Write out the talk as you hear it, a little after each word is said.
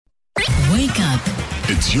Wake up.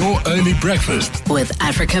 It's your early breakfast with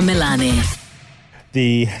Africa Milani.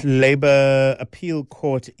 The Labour Appeal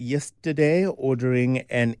Court yesterday ordering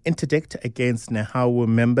an interdict against NEHAWU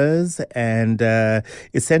members and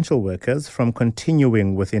essential workers from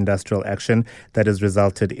continuing with industrial action that has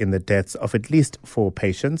resulted in the deaths of at least 4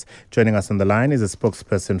 patients. Joining us on the line is a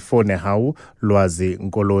spokesperson for NEHAWU, Lwazi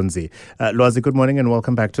Nkolonzi. Lwazi, good morning and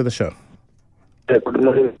welcome back to the show. Good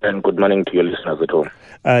morning, and good morning to your listeners at home.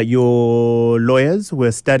 Your lawyers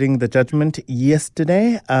were studying the judgment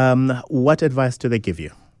yesterday. What advice do they give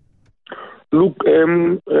you? Look,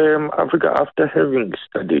 Africa, after having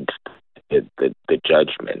studied the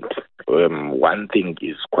judgment, one thing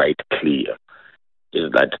is quite clear,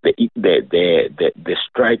 is that the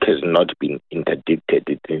strike has not been interdicted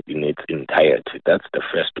in its entirety. That's the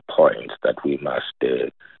first point that we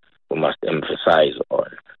must emphasize on.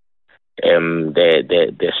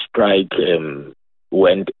 The strike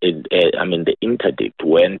the interdict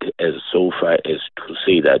went as so far as to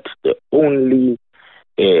say that the only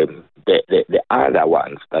the other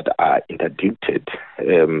ones that are interdicted,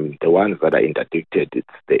 it's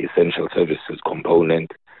the essential services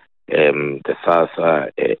component, the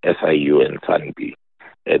SASSA, SIU, and SANBI.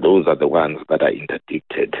 Those are the ones that are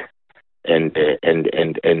interdicted, and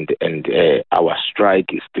our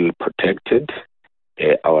strike is still protected.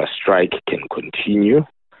 Our strike can continue,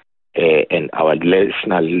 and our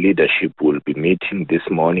national leadership will be meeting this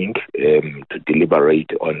morning to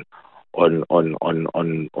deliberate on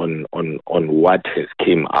what has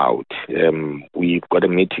came out. We've got a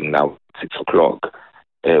meeting now at 6:00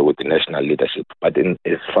 with the national leadership. But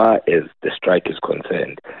as far as the strike is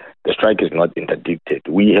concerned, the strike is not interdicted.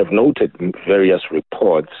 We have noted various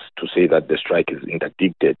reports to say that the strike is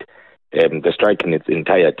interdicted. The strike in its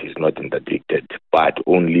entirety is not interdicted, but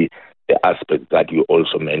only the aspect that you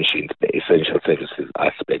also mentioned, the essential services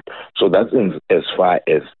aspect. So that's as far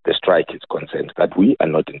as the strike is concerned, that we are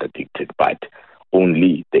not interdicted, but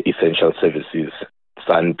only the essential services,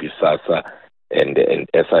 SANBI, SASSA, and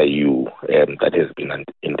SIU that has been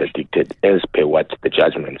interdicted, as per what the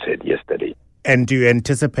judgment said yesterday. And do you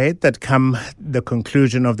anticipate that come the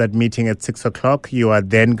conclusion of that meeting at 6:00, you are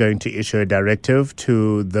then going to issue a directive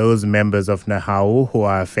to those members of NEHAWU who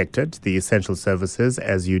are affected, the essential services,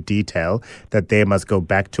 as you detail, that they must go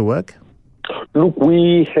back to work? Look,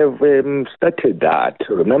 we have started that.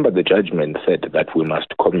 Remember, the judgment said that we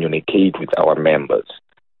must communicate with our members,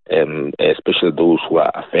 especially those who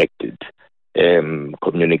are affected.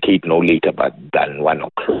 Communicate no later than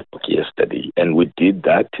 1:00 yesterday. And we did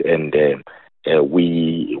that, and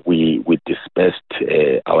we dispersed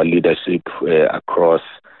our leadership across,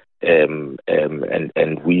 and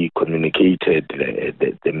we communicated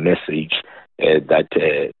the message that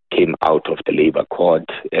came out of the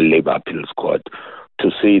Labour Appeals Court,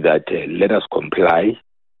 to say that let us comply,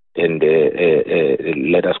 and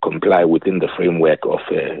let us comply within the framework of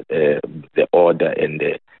the order, and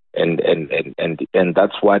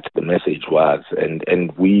that's what the message was,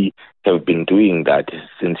 and we have been doing that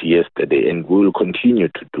since yesterday, and we will continue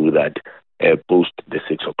to do that post the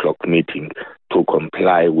 6:00 meeting, to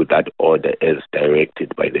comply with that order as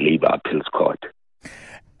directed by the Labour Appeals Court.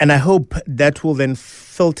 And I hope that will then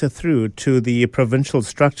filter through to the provincial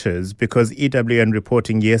structures, because EWN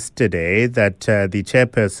reporting yesterday that the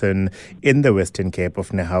chairperson in the Western Cape of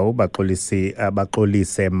NEHAWU,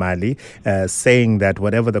 Baxolise Mali, saying that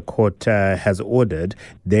whatever the court has ordered,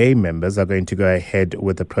 their members are going to go ahead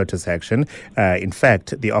with the protest action. In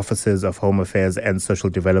fact, the offices of Home Affairs and Social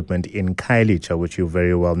Development in Khayelitsha, which you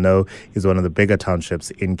very well know is one of the bigger townships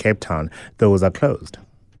in Cape Town, those are closed.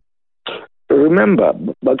 Remember,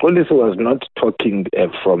 Baxolise was not talking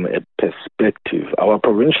from a perspective. Our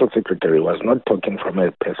provincial secretary was not talking from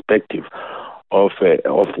a perspective of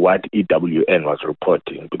what EWN was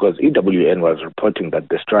reporting, because EWN was reporting that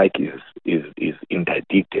the strike is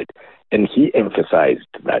interdicted, and he emphasized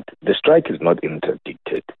that the strike is not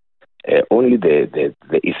interdicted, only the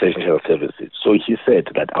essential services. So he said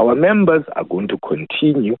that our members are going to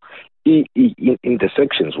continue in the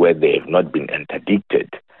sections where they have not been interdicted,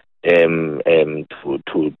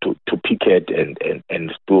 to picket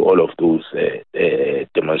and do all of those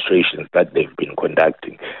demonstrations that they've been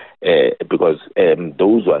conducting, because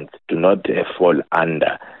those ones do not fall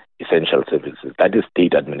under essential services. That is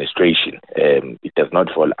state administration. It does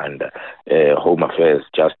not fall under Home Affairs,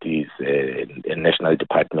 Justice, and national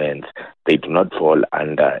departments. They do not fall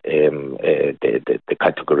under the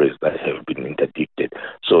categories that have been interdicted.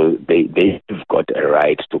 So they've got a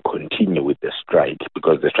right to continue with the strike,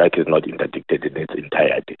 because the strike is not interdicted in its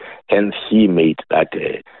entirety. Hence, he made that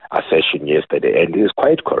assertion yesterday, and it is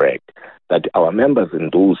quite correct that our members in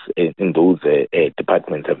those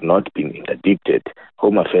departments have not been interdicted.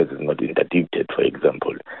 Home Affairs is not interdicted, for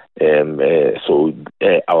example. So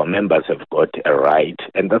our members have got a right,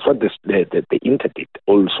 and that's what the interdict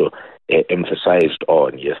also emphasized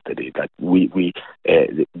on yesterday, that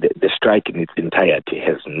the strike in its entirety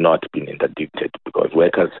has not been interdicted, because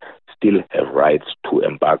workers still have rights to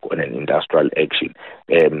embark on an industrial action.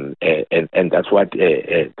 And that's what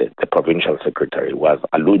the provincial secretary was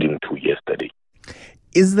alluding to yesterday.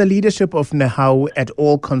 Is the leadership of NEHAWU at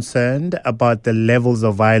all concerned about the levels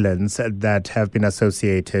of violence that have been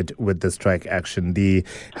associated with the strike action? The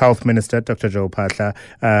Health Minister, Dr. Joe Phaahla,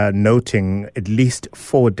 noting at least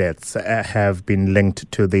 4 deaths have been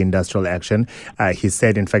linked to the industrial action. He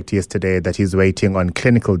said, in fact, yesterday that he's waiting on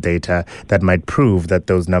clinical data that might prove that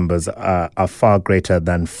those numbers are far greater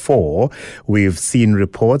than 4. We've seen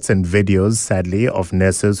reports and videos, sadly, of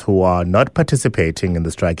nurses who are not participating in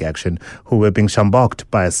the strike action, who were being shamboked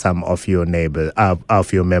by some of your members.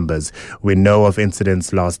 We know of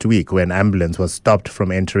incidents last week where an ambulance was stopped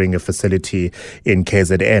from entering a facility in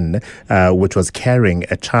KZN, which was carrying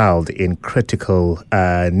a child in critical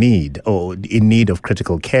need, or in need of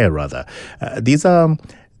critical care, rather. These are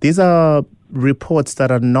reports that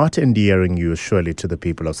are not endearing you, surely, to the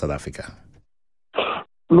people of South Africa.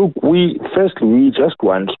 Look, we just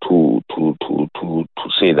want to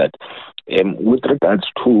say that with regards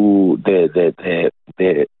to the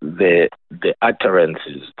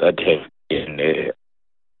utterances that have been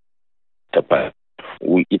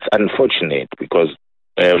it's unfortunate, because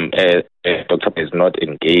Dr. is not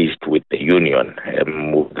engaged with the union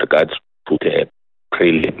with regards to the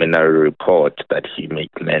preliminary report that he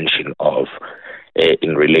made mention of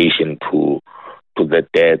in relation to the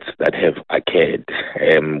deaths that have occurred.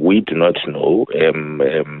 We do not know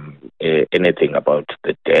anything about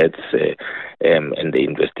the deaths and the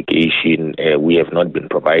investigation. We have not been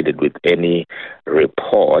provided with any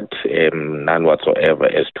report, none whatsoever,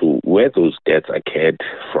 as to where those deaths occurred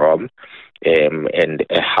from and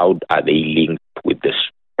how are they linked with the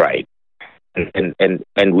strike.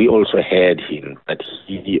 And we also heard him that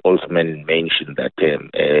he also mentioned that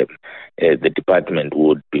the department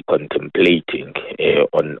would be contemplating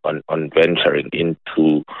on venturing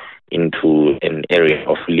into an area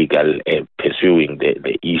of legal, pursuing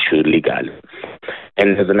the issue legally.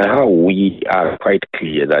 And as now we are quite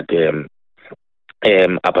clear that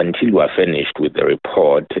up until we are finished with the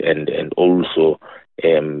report and also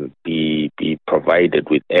be provided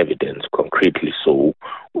with evidence, concretely so,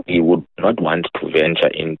 we would not want to venture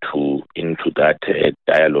into that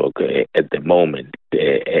dialogue at the moment,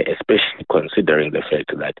 especially considering the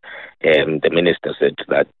fact that the minister said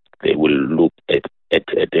that they will look at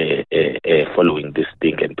following this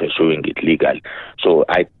thing and pursuing it legal. So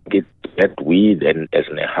I get that we then, as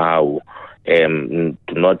NEHAWU,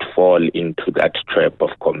 do not fall into that trap of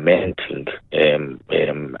commenting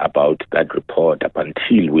about that report up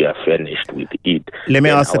until we are finished with it. Let me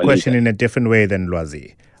ask the question in a different way then,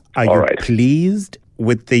 Lwazi. Are you pleased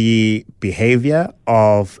with the behavior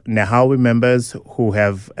of NEHAWU members who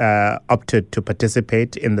have opted to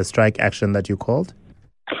participate in the strike action that you called?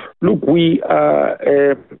 Look, we are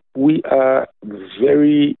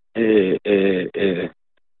very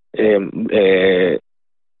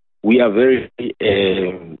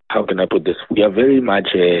how can I put this? We are very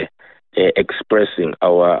much expressing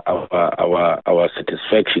our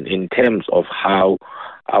satisfaction in terms of how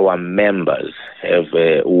our members have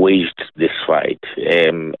waged this fight,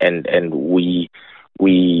 and we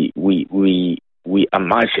are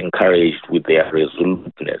much encouraged with their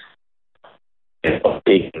resoluteness of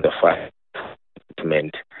taking the fight,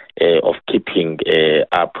 of keeping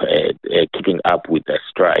up with the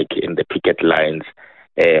strike in the picket lines,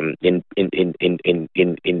 in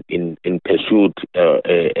pursuit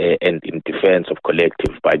and in defense of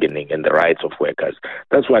collective bargaining and the rights of workers.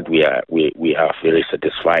 That's what we are very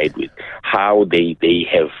satisfied with. How they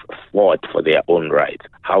have fought for their own rights,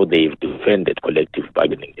 how they've defended collective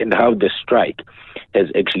bargaining, and how the strike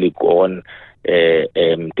has actually gone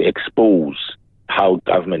to expose how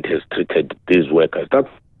government has treated these workers. That's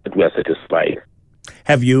what we are satisfied.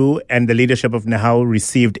 Have you and the leadership of NEHAWU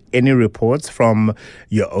received any reports from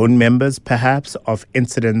your own members, perhaps, of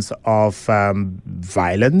incidents of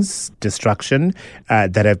violence, destruction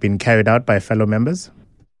that have been carried out by fellow members?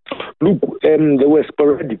 Look, there were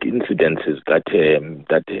sporadic incidences that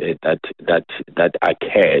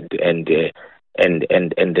occurred, and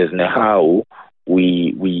as NEHAWU,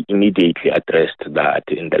 we immediately addressed that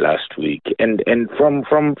in the last week, and from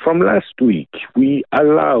last week we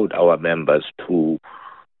allowed our members to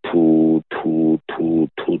to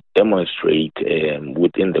demonstrate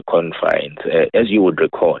within the confines. As you would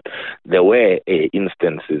recall, there were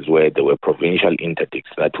instances where there were provincial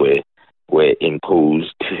interdicts that were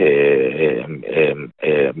imposed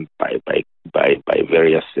by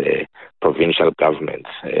various provincial governments,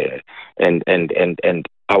 and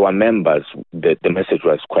our members. The message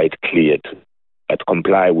was quite clear to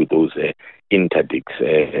comply with those interdicts,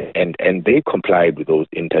 and they complied with those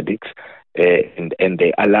interdicts, and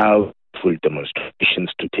they allowed full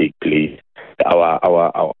demonstrations to take place.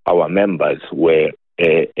 Our members were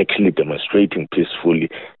actually demonstrating peacefully.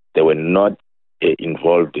 They were not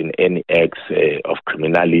involved in any acts of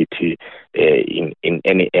criminality, in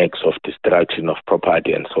any acts of destruction of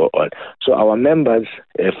property and so on. So our members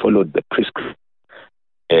followed the prescribed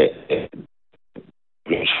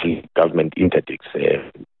government interdicts.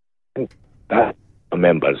 That our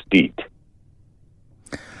members did.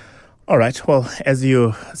 All right. Well, as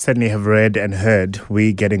you certainly have read and heard,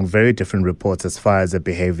 we're getting very different reports as far as the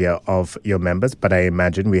behavior of your members. But I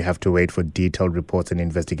imagine we have to wait for detailed reports and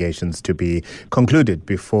investigations to be concluded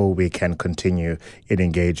before we can continue in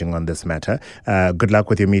engaging on this matter. Good luck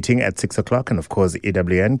with your meeting at 6 o'clock. And of course,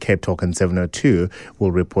 EWN, Cape Talk and 702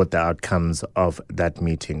 will report the outcomes of that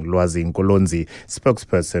meeting. Lwazi Nkolonzi,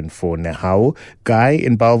 spokesperson for Nehawu. Guy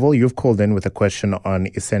in Bellville, you've called in with a question on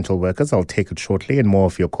essential workers. I'll take it shortly and more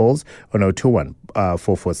of your calls on 021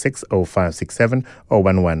 446 0567 or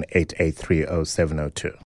 11 883 0702.